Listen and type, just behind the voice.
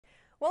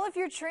Well, if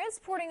you're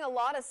transporting a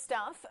lot of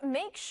stuff,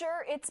 make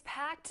sure it's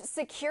packed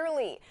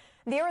securely.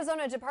 The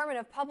Arizona Department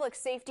of Public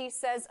Safety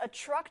says a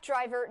truck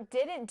driver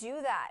didn't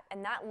do that,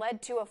 and that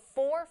led to a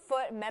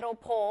 4-foot metal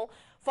pole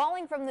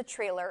falling from the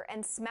trailer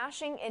and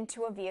smashing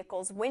into a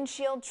vehicle's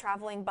windshield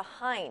traveling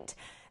behind.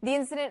 The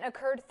incident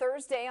occurred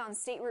Thursday on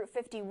State Route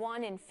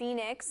 51 in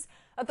Phoenix.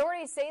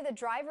 Authorities say the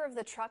driver of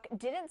the truck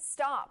didn't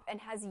stop and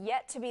has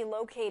yet to be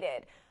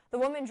located. The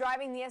woman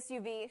driving the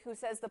SUV, who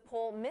says the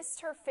pole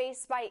missed her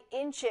face by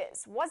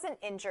inches, wasn't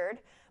injured,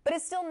 but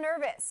is still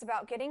nervous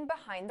about getting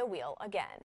behind the wheel again.